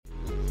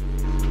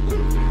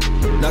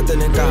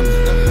nothing in common.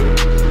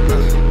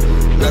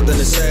 Nothing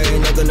to say,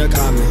 nothing to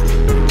comment.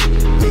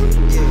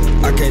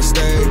 I can't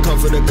stay, come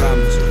for the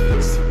comments.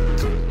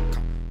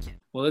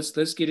 Well,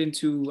 let's get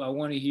into. I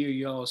want to hear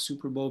y'all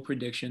Super Bowl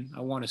prediction.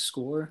 I want a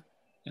score,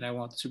 and I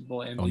want the Super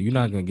Bowl MVP. Oh, you're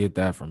not gonna get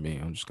that from me.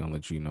 I'm just gonna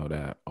let you know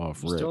that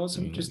off rip.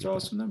 Just throw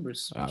some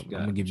numbers. I'm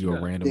gonna give you a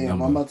random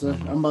number. I'm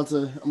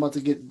about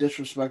to get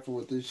disrespectful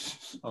with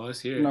this. Oh, let's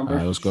hear it. All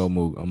right, let's go.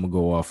 I'm gonna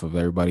go off of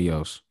everybody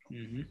else.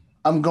 Mm-hmm.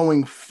 I'm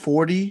going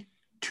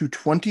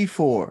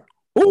 40-24.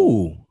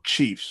 Ooh,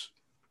 Chiefs.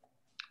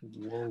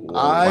 Whoa.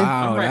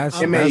 Wow, that's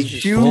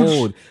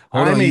bold.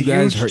 I'm a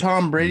huge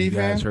Tom Brady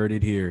fan. You guys heard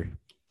it here.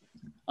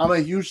 I'm a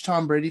huge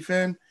Tom Brady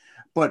fan,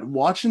 but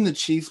watching the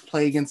Chiefs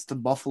play against the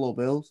Buffalo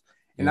Bills,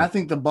 and I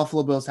think the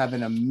Buffalo Bills have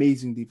an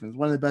amazing defense,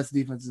 one of the best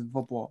defenses in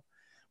football.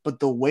 But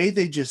the way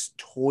they just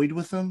toyed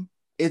with them,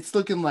 it's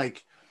looking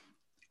like,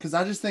 because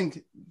I just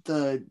think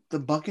the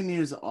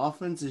Buccaneers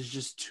offense is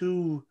just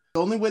too.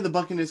 The only way the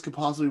Buccaneers could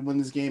possibly win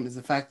this game is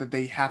the fact that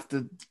they have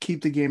to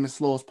keep the game as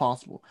slow as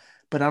possible.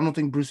 But I don't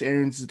think Bruce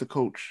Arians is the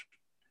coach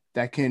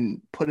that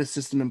can put a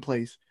system in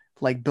place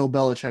like Bill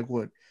Belichick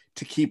would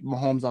to keep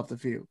Mahomes off the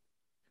field.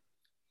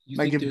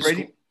 Like if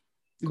Brady,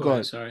 go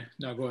ahead. Sorry,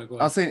 no, go ahead.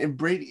 I was saying if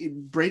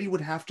Brady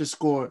would have to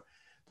score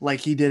like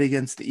he did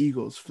against the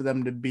Eagles for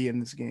them to be in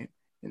this game,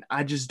 and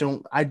I just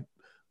don't.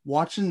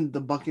 Watching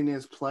the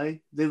Buccaneers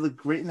play, they look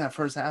great in that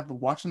first half, but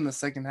watching the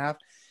second half,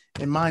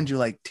 and mind you,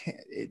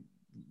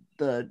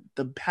 the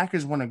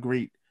Packers won a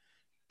great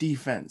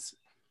defense.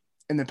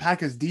 And the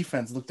Packers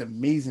defense looked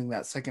amazing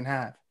that second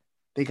half.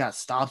 They got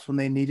stops when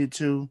they needed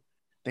to.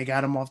 They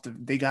got them off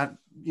they got,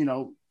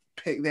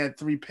 they had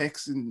 3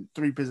 picks in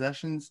 3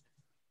 possessions.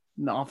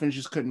 And the offense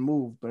just couldn't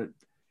move. But,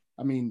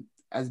 I mean,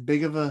 as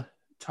big of a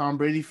Tom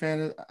Brady fan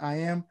as I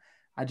am,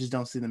 I just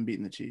don't see them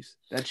beating the Chiefs.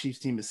 That Chiefs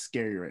team is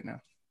scary right now.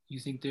 You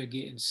think they're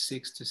getting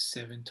 6 to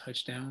 7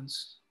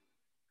 touchdowns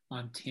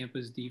on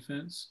Tampa's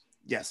defense?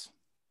 Yes.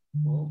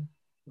 Whoa.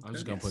 Okay. I'm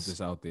just going to put this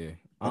out there.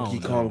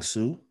 Donkey Kong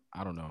Sue.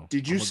 I don't know.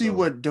 Did you see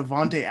what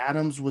Devontae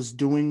Adams was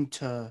doing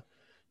to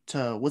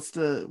what's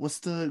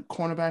the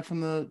cornerback from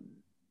the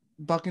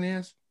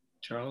Buccaneers?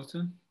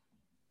 Charlton?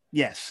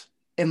 Yes.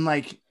 And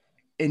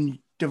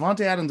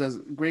Devontae Adams, as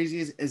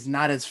crazy is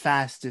not as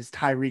fast as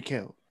Tyreek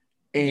Hill.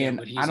 And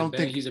but I don't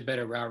think he's a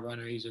better route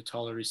runner. He's a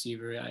taller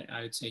receiver.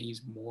 I would say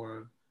he's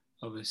more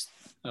of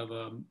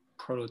a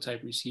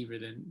prototype receiver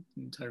than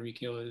Tyreek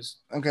Hill is.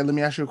 Okay, let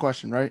me ask you a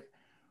question, right?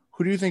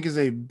 Who do you think is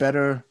a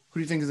better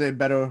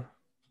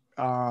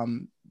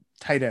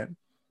tight end?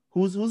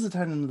 Who's the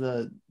tight end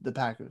of the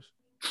Packers?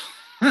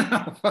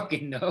 I don't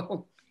fucking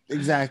know.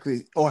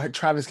 Exactly. Or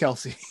Travis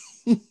Kelce.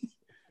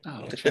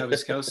 Oh,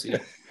 Travis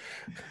Kelce.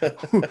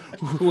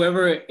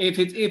 Whoever, if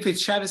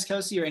it's Travis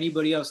Kelce or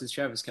anybody else, it's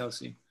Travis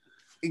Kelce.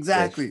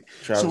 Exactly.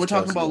 So we're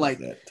talking about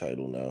that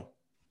title now.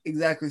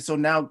 Exactly. So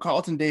now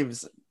Carlton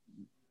Davis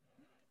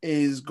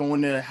is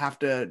going to have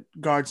to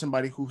guard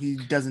somebody who he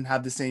doesn't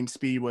have the same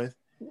speed with.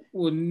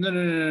 Well,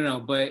 no.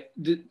 But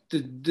the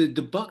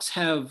Bucs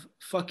have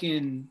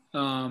fucking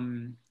They're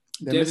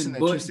missing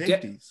their 2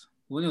 safeties.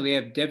 No, they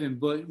have Devin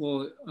Bush.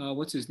 Well,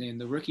 what's his name?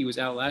 The rookie was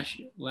out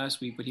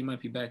last week, but he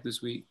might be back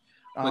this week.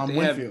 But they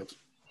Winfield.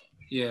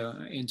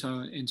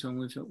 Antoine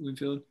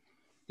Winfield.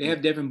 They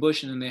have Devin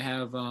Bush, and then they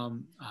have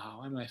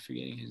why am I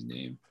forgetting his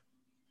name?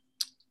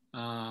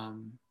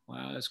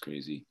 Wow, that's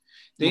crazy.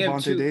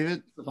 Levante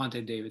David.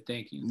 Levante David.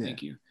 Thank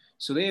you.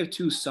 So they have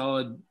 2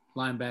 solid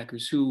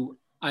linebackers who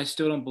I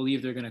still don't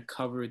believe they're going to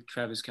cover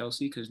Travis Kelce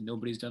because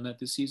nobody's done that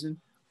this season,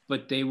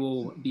 but they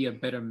will be a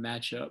better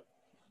matchup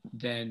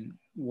than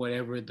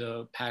whatever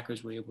the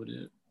Packers would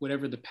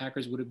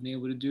have been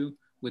able to do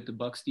with the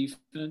Bucs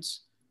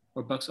defense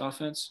or Bucs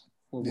offense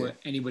or what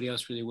anybody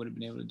else really would have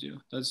been able to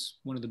do. That's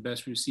one of the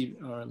best receiver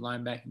or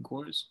linebacking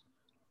cores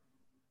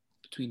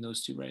between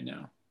those 2 right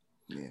now.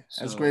 Yeah.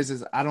 So, as great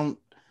as I'm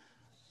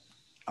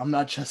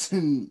not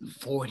trusting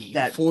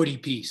 40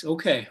 piece.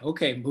 Okay,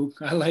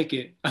 Mook. I like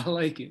it.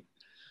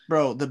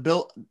 Bro,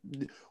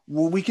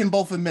 we can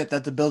both admit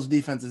that the Bills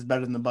defense is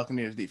better than the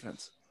Buccaneers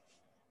defense.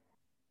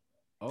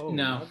 Oh,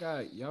 no.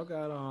 Y'all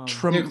got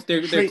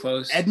they're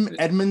close.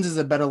 Edmonds is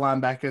a better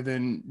linebacker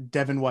than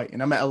Devin White,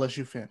 and I'm an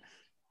LSU fan.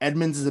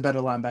 Edmonds is a better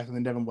linebacker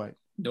than Devin White.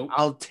 Nope.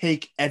 I'll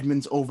take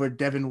Edmonds over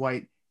Devin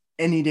White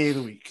any day of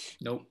the week.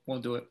 Nope,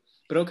 won't do it.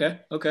 But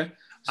okay.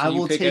 So I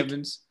will take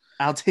Edmonds.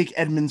 I'll take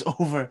Edmonds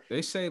over.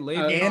 They say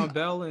Le'Veon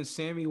Bell and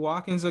Sammy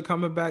Watkins are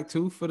coming back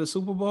too for the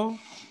Super Bowl.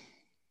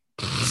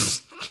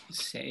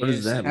 What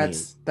does that mean?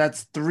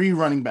 That's 3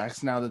 running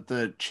backs now that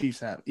the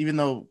Chiefs have, even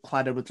though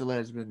Clyde Edwards-Helaire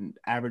has been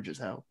average as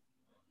hell.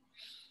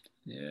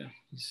 Yeah,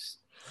 he's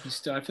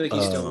still. I feel like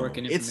he's still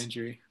working in from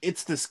injury.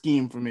 It's the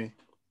scheme for me.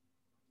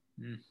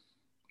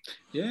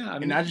 Yeah, I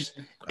mean, I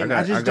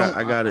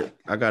got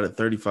it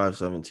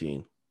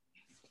 35-17.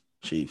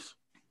 Chiefs.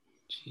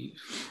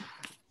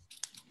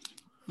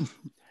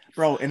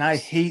 Bro, and I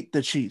hate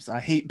the Chiefs. I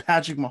hate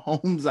Patrick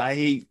Mahomes. I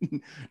hate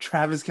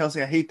Travis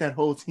Kelce. I hate that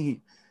whole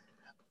team.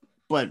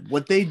 But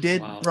what they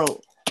did,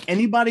 bro,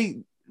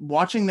 anybody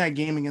watching that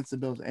game against the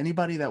Bills,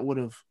 anybody that would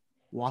have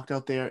walked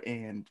out there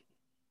and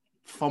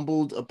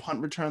fumbled a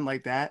punt return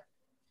like that,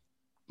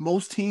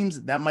 most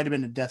teams, that might have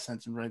been a death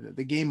sentence right there.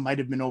 The game might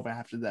have been over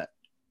after that.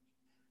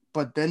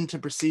 But then to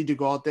proceed to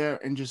go out there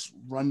and just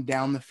run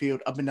down the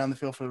field, up and down the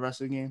field for the rest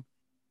of the game,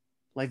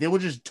 like they were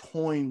just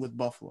toying with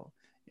Buffalo.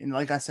 And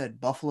like I said,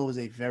 Buffalo is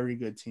a very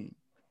good team.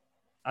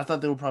 I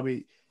thought they were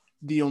probably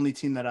the only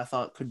team that I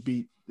thought could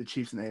beat the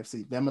Chiefs in the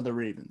AFC. Them or the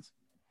Ravens.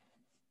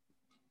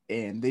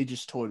 And they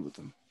just toyed with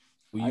them.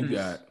 Who you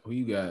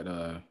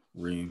got,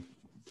 Reem?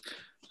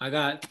 I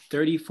got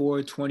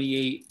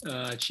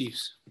 34-28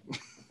 Chiefs.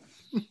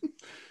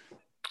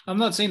 I'm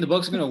not saying the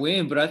Bucs are going to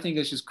win, but I think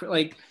it's just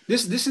like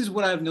this is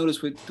what I've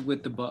noticed with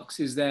the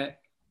Bucs is that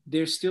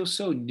they're still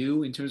so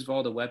new in terms of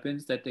all the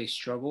weapons that they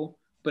struggle.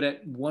 But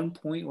at one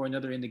point or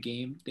another in the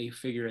game, they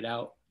figure it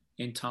out,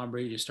 and Tom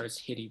Brady just starts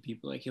hitting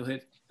people. Like he'll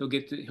get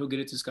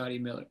it to Scotty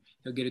Miller,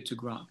 he'll get it to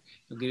Gronk,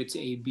 he'll get it to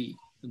AB,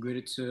 he'll get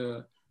it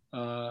to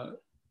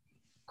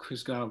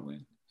Chris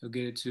Godwin, he'll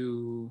get it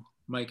to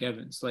Mike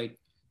Evans. Like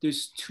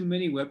there's too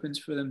many weapons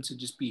for them to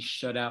just be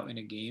shut out in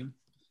a game.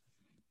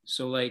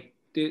 So like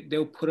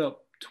they'll put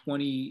up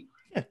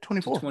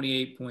 24 to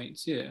 28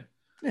 points. Yeah,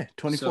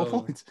 24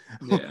 points.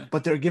 Yeah,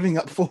 but they're giving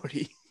up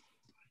 40.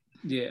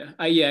 Yeah,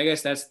 I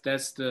guess that's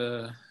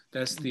the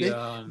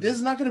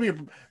there's not going to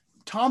be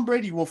Tom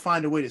Brady will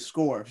find a way to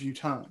score a few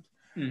times,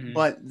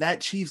 but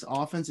that Chiefs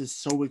offense is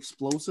so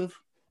explosive.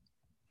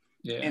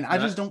 Yeah, and I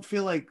just don't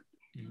feel like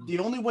the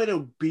only way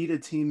to beat a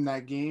team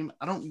that game.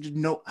 I don't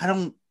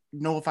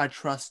know if I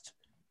trust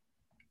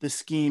the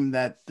scheme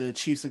that the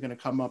Chiefs are going to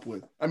come up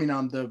with. I mean,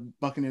 the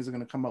Buccaneers are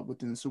going to come up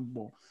with in the Super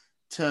Bowl.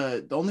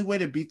 The only way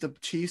to beat the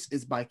Chiefs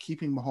is by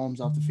keeping Mahomes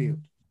off the field.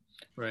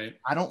 Right.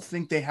 I don't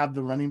think they have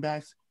the running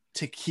backs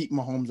to keep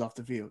Mahomes off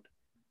the field.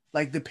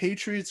 Like the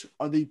Patriots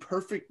are the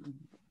perfect.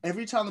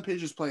 Every time the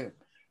Patriots play it,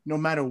 no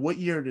matter what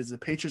year it is, the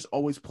Patriots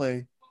always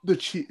play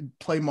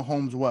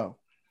Mahomes well,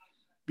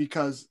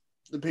 because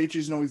the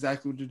Patriots know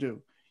exactly what to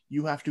do.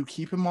 You have to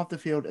keep him off the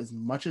field as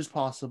much as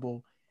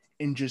possible,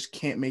 and just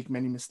can't make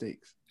many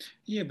mistakes.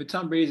 Yeah, but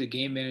Tom Brady's a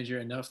game manager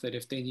enough that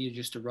if they needed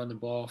just to run the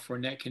ball,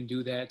 Fournette can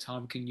do that.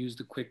 Tom can use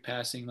the quick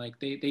passing. Like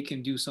they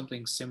can do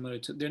something similar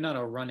to. They're not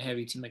a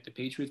run-heavy team like the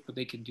Patriots, but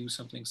they can do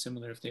something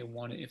similar if they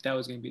wanted. If that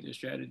was going to be their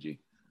strategy.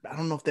 I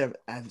don't know if they're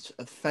as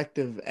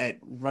effective at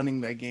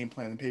running that game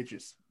plan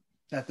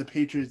that the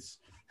Patriots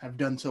have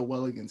done so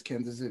well against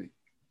Kansas City.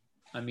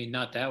 I mean,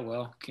 not that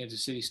well.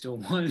 Kansas City still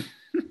won.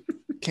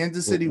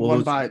 Kansas City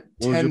won by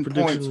 10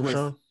 points.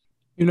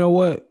 You know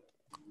what?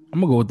 I'm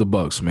going to go with the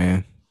Bucs,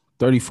 man.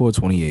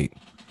 34-28.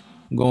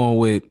 I'm going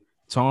with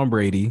Tom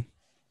Brady,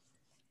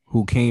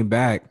 who came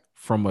back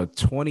from a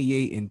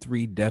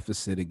 28-3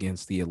 deficit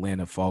against the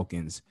Atlanta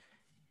Falcons.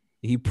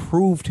 He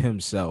proved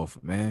himself,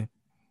 man.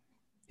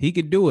 He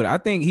could do it. I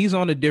think he's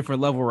on a different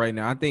level right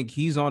now. I think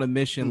he's on a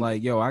mission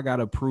like, yo, I got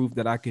to prove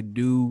that I could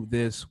do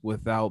this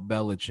without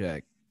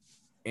Belichick.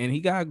 And he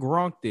got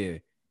Gronk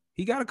there.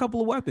 He got a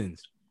couple of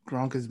weapons.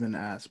 Gronk has been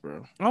ass,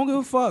 bro. I don't give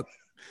a fuck.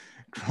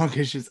 Gronk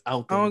is just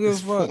out there. I don't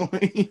give a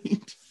fuck.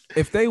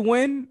 If they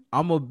win,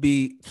 I'm going to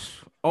be...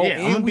 Oh, yeah,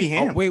 I'm going to be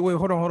ham. Wait,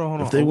 hold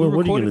on. If they win,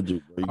 what are you going to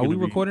do? Are we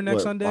recording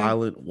next Sunday?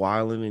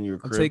 Wilding in your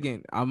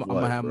crib? I'm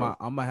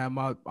gonna have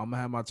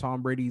my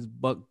Tom Brady's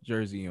Buck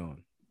jersey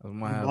on. You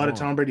bought a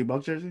Tom Brady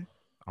Buck jersey?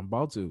 I'm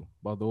about to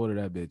order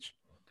that bitch.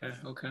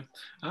 Okay.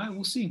 All right,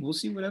 we'll see. We'll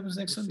see what happens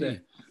next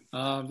Sunday.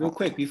 Real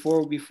quick,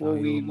 before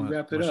we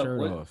wrap it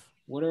up,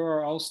 what are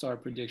our All-Star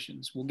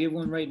predictions? We'll give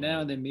one right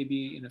now, then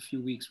maybe in a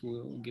few weeks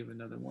we'll give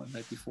another one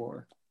right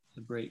before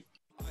the break.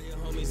 All your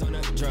homies on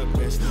that drug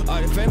list.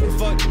 All the family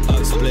fucked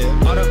up split.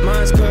 All the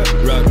minds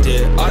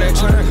corrupted. All that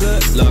trying to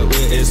good luck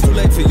with. It's too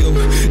late for you.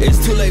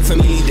 It's too late for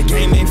me. The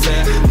game ain't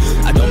fair.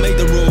 I don't make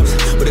the rules,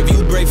 but if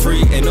you break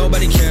free, ain't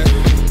nobody care.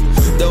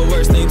 The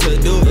worst thing to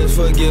do is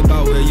forget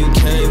about